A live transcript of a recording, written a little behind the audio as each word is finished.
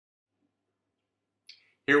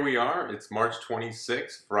Here we are, it's March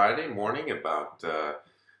 26th, Friday morning, about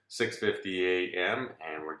 6:50 a.m.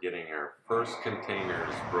 and we're getting our first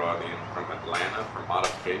containers brought in from Atlanta for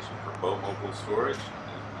modification for Beau Mobile storage.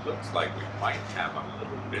 Looks like we might have a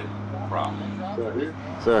little bit of a problem.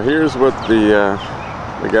 So here's what the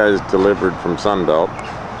guys delivered from Sunbelt.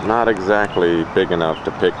 Not exactly big enough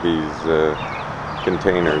to pick these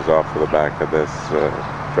containers off of the back of this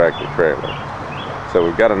tractor trailer. So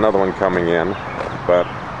we've got another one coming in, but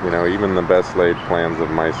you know, even the best laid plans of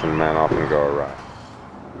mice and men often go awry.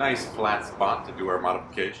 Nice flat spot to do our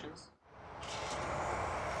modifications.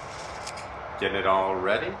 Getting it all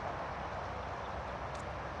ready.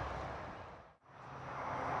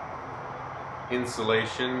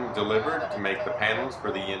 Insulation delivered to make the panels for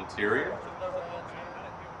the interior.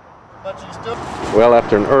 Well,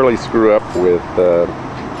 after an early screw up with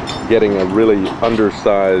getting a really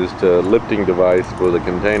undersized lifting device for the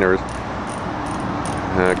containers,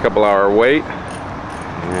 a couple hour wait,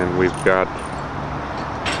 and we've got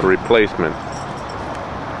a replacement.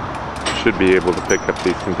 Should be able to pick up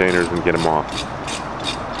these containers and get them off.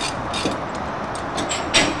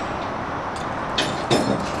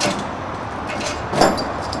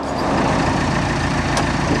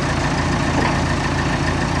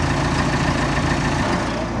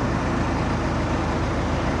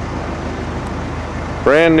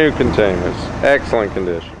 Brand new containers, excellent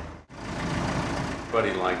condition.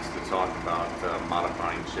 Everybody likes to talk about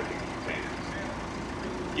modifying shipping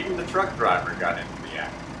containers. Even the truck driver got into the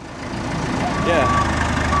act. Yeah,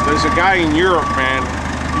 there's a guy in Europe, man.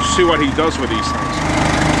 You should see what he does with these things.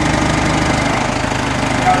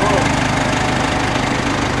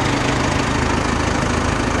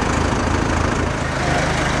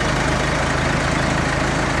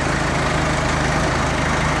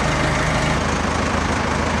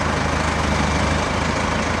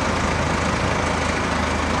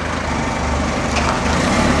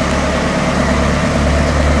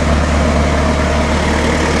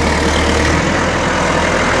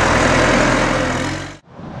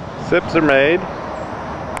 Zips are made.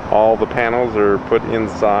 All the panels are put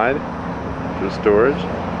inside for storage.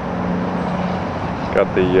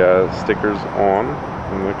 Got the stickers on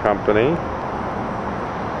from the company.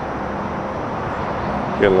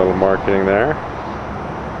 Get a little marketing there.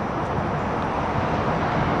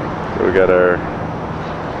 So we got our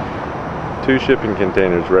 2 shipping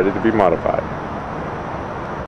containers ready to be modified.